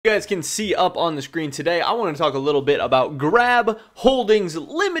guys can see up on the screen today, I want to talk a little bit about Grab Holdings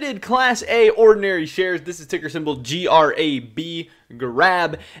Limited Class A ordinary shares. This is ticker symbol GRAB,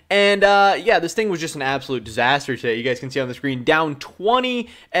 Grab. And yeah, this thing was just an absolute disaster today. You guys can see on the screen, down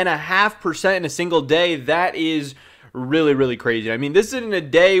 20.5% in a single day. That is really, really crazy. I mean, this is in a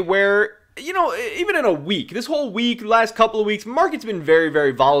day where, you know, even in a week, this whole week, last couple of weeks, market's been very,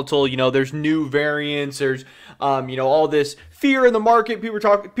 very volatile. You know, there's new variants, there's, you know, all this fear in the market, people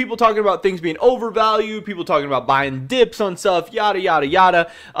talking about things being overvalued, people talking about buying dips on stuff, yada, yada,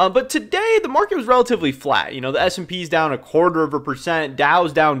 yada. But today, the market was relatively flat. You know, the S&P's down 0.25%,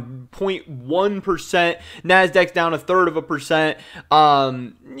 Dow's down 0.1%, NASDAQ's down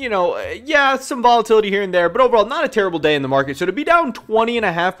 0.33%. You know, yeah, some volatility here and there, but overall, not a terrible day in the market. So to be down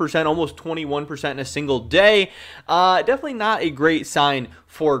 20.5%, almost 21% in a single day, definitely not a great sign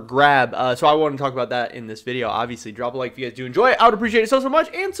for Grab. So I want to talk about that in this video. Obviously, drop a like if you guys do enjoy it. I would appreciate it so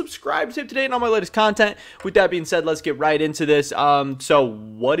much, and subscribe to stay up to date on all my latest content. With that being said, let's get right into this. So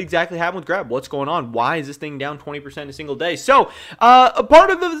what exactly happened with Grab? What's going on? Why is this thing down 20% in a single day? So a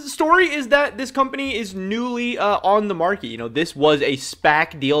part of the story is that this company is newly on the market. You know, this was a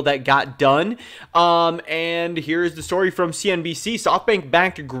Spac deal that got done. And here's the story from CNBC. SoftBank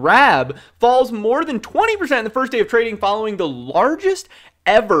backed Grab falls more than 20% in the first day of trading following the largest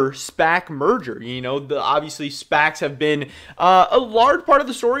ever Spac merger. You know, obviously Spacs have been a large part of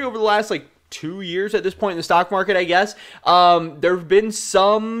the story over the last 2 years at this point in the stock market, I guess. There have been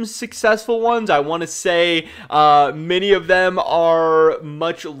some successful ones. I want to say many of them are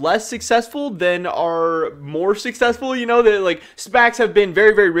much less successful than are more successful. You know, that Spacs have been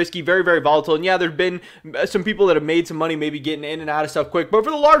very, very risky, very, very volatile. And yeah, there have been some people that have made some money, maybe getting in and out of stuff quick. But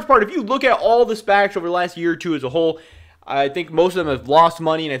for the large part, if you look at all the Spacs over the last year or two as a whole, I think most of them have lost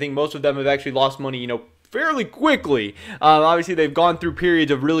money, and I think most of them have actually lost money, you know, fairly quickly. Obviously, they've gone through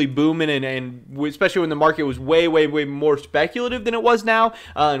periods of really booming, and especially when the market was way, way, way more speculative than it was now,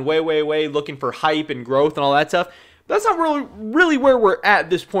 and way, way, way looking for hype and growth and all that stuff. But that's not really where we're at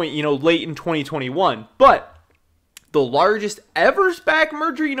this point, you know, late in 2021. But the largest ever Spac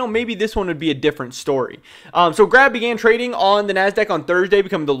merger, you know, maybe this one would be a different story. So Grab began trading on the NASDAQ on Thursday,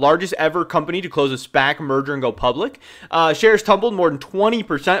 becoming the largest ever company to close a Spac merger and go public. Shares tumbled more than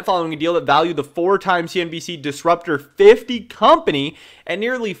 20% following a deal that valued the 4-time CNBC disruptor 50 company at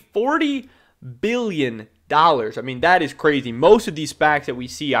nearly $40 billion. I mean, that is crazy. Most of these SPACs that we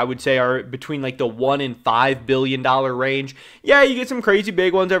see, I would say, are between the $1 and $5 billion range. Yeah, you get some crazy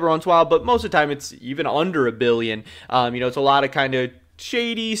big ones every once in a while, but most of the time it's even under $1 billion. You know, it's a lot of kind of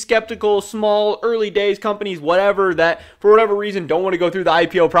shady, skeptical, small, early days companies, whatever, that for whatever reason don't want to go through the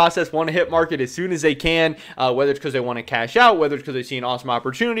IPO process, want to hit market as soon as they can, whether it's because they want to cash out, whether it's because they see an awesome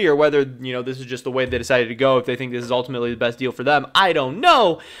opportunity, or whether, you know, this is just the way they decided to go, if they think this is ultimately the best deal for them. I don't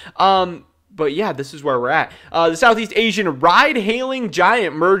know. But yeah, this is where we're at. The Southeast Asian ride-hailing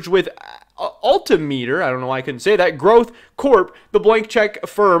giant merged with Altimeter, I don't know why I couldn't say that, Growth Corp, the blank check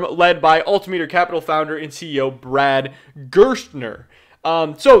firm led by Altimeter Capital founder and CEO Brad Gerstner.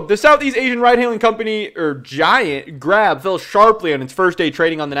 So the Southeast Asian ride-hailing company, or giant, Grab, fell sharply on its first day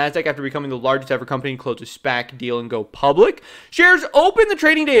trading on the NASDAQ after becoming the largest ever company to close a Spac deal and go public. Shares opened the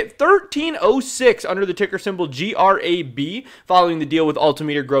trading day at $13.06 under the ticker symbol GRAB, following the deal with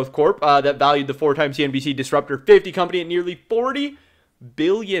Altimeter Growth Corp that valued the 4-time CNBC disruptor 50 company at nearly $40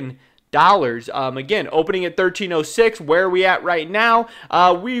 billion. Again, opening at $13.06. Where are we at right now?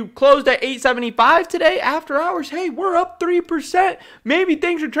 We closed at $8.75 today after hours. Hey, we're up 3%. Maybe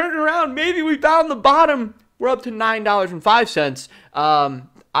things are turning around. Maybe we found the bottom. We're up to $9.05.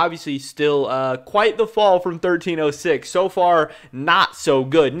 Obviously, still quite the fall from $13.06. So far, not so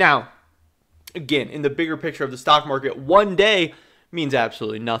good. Now, again, in the bigger picture of the stock market, one day means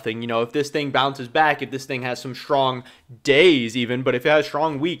absolutely nothing. You know, if this thing bounces back, if this thing has some strong days even, but if it has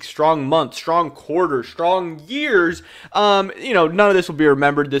strong weeks, strong months, strong quarters, strong years, you know, none of this will be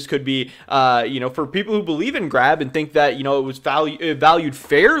remembered. This could be, you know, for people who believe in Grab and think that, you know, it was valued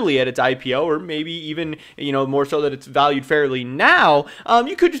fairly at its IPO, or maybe even, you know, more so that it's valued fairly now,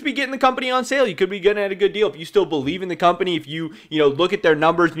 you could just be getting the company on sale. You could be getting at a good deal. If you still believe in the company, if you know, look at their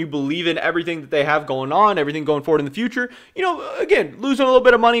numbers and you believe in everything that they have going on, everything going forward in the future, you know, again, losing a little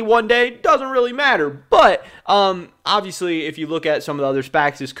bit of money one day doesn't really matter. But Obviously, if you look at some of the other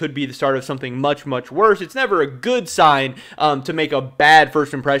SPACs, this could be the start of something much, much worse. It's never a good sign to make a bad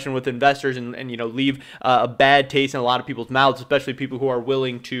first impression with investors and leave a bad taste in a lot of people's mouths, especially people who are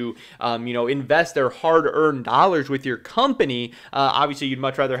willing to, invest their hard-earned dollars with your company. Obviously, you'd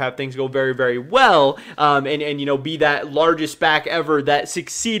much rather have things go very, very well and be that largest SPAC ever that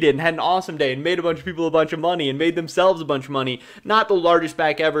succeeded and had an awesome day and made a bunch of people a bunch of money and made themselves a bunch of money. Not the largest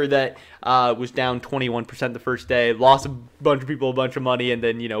SPAC ever that was down 21% the first day, lost a bunch of people a bunch of money, and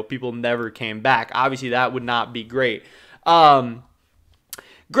then, people never came back. Obviously, that would not be great.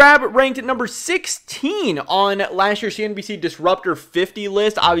 Grab ranked at number 16 on last year's CNBC Disruptor 50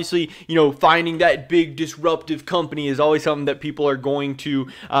 list. Obviously, finding that big disruptive company is always something that people are going to,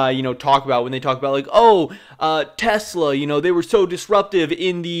 talk about when they talk about Tesla, they were so disruptive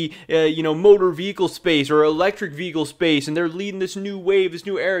in the, motor vehicle space or electric vehicle space, and they're leading this new wave, this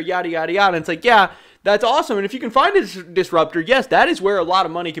new era, yada, yada, yada. And it's like, yeah, that's awesome. And if you can find a disruptor, yes, that is where a lot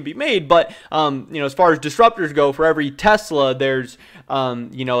of money can be made. But, as far as disruptors go, for every Tesla, there's, a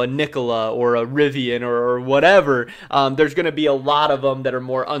Nikola or a Rivian or whatever. There's going to be a lot of them that are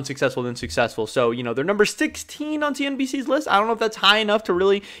more unsuccessful than successful. So, they're number 16 on CNBC's list. I don't know if that's high enough to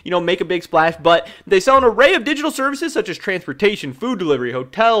really, make a big splash, but they sell an array of digital services such as transportation, food delivery,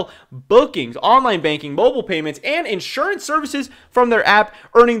 hotel bookings, online banking, mobile payments, and insurance services from their app,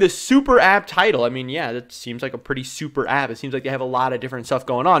 earning the super app title. I mean, yeah, that seems like a pretty super app. It seems like they have a lot of different stuff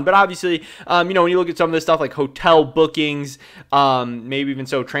going on. But obviously, when you look at some of this stuff like hotel bookings, maybe even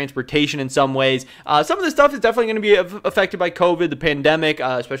so transportation in some ways, some of this stuff is definitely going to be affected by COVID, the pandemic,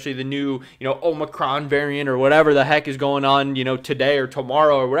 especially the new, Omicron variant or whatever the heck is going on, today or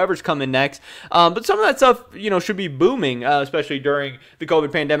tomorrow or whatever's coming next. But some of that stuff, should be booming, especially during the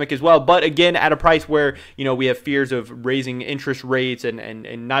COVID pandemic as well. But again, at a price where, we have fears of raising interest rates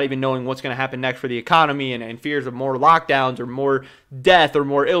and not even knowing what's going to happen next for the economy and fears of more lockdowns or more death or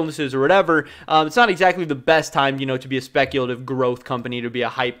more illnesses or whatever. It's not exactly the best time, to be a speculative growth company, to be a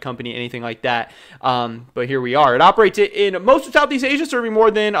hype company, anything like that. But here we are. It operates in most of Southeast Asia, serving more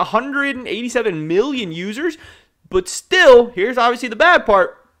than 187 million users. But still, here's obviously the bad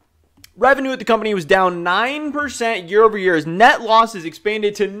part. Revenue at the company was down 9% year over year as net losses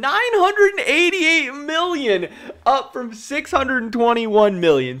expanded to $988 million, up from $621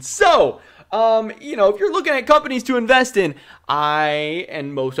 million. So, if you're looking at companies to invest in, I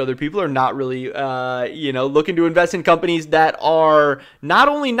and most other people are not really, looking to invest in companies that are not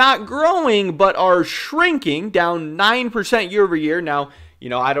only not growing, but are shrinking, down 9% year over year. Now,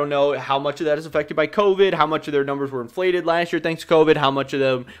 I don't know how much of that is affected by COVID, how much of their numbers were inflated last year thanks to COVID, how much of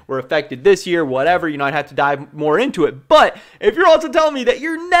them were affected this year, whatever. I'd have to dive more into it. But if you're also telling me that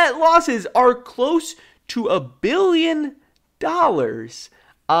your net losses are close to $1 billion,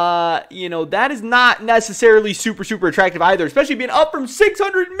 that is not necessarily super, super attractive either, especially being up from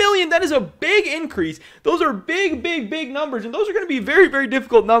 600 million. That is a big increase. Those are big, big, big numbers, and those are going to be very, very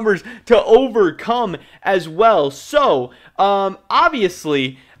difficult numbers to overcome as well. So,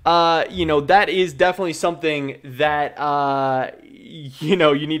 obviously, that is definitely something that,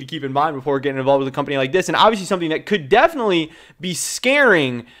 you need to keep in mind before getting involved with a company like this, and obviously something that could definitely be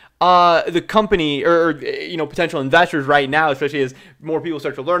scaring the company or potential investors right now, especially as more people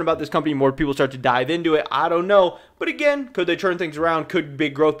start to learn about this company, more people start to dive into it. I don't know. But again, could they turn things around? Could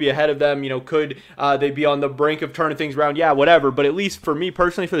big growth be ahead of them? Could they be on the brink of turning things around? Yeah, whatever. But at least for me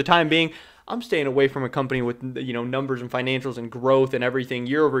personally, for the time being, I'm staying away from a company with, numbers and financials and growth and everything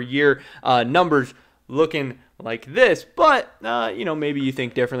year over year, numbers looking like this. But, maybe you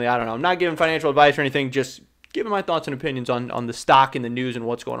think differently. I don't know. I'm not giving financial advice or anything, just giving my thoughts and opinions on the stock and the news and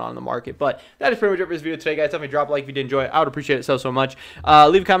what's going on in the market. But that is pretty much it for this video today, guys. Definitely drop a like if you did enjoy it. I would appreciate it so much.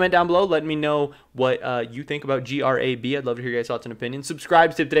 Leave a comment down below. Let me know what you think about GRAB. I'd love to hear your guys' thoughts and opinions. Subscribe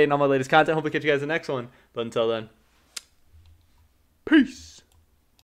to stay up to date on all my latest content. Hopefully catch you guys in the next one. But until then, peace.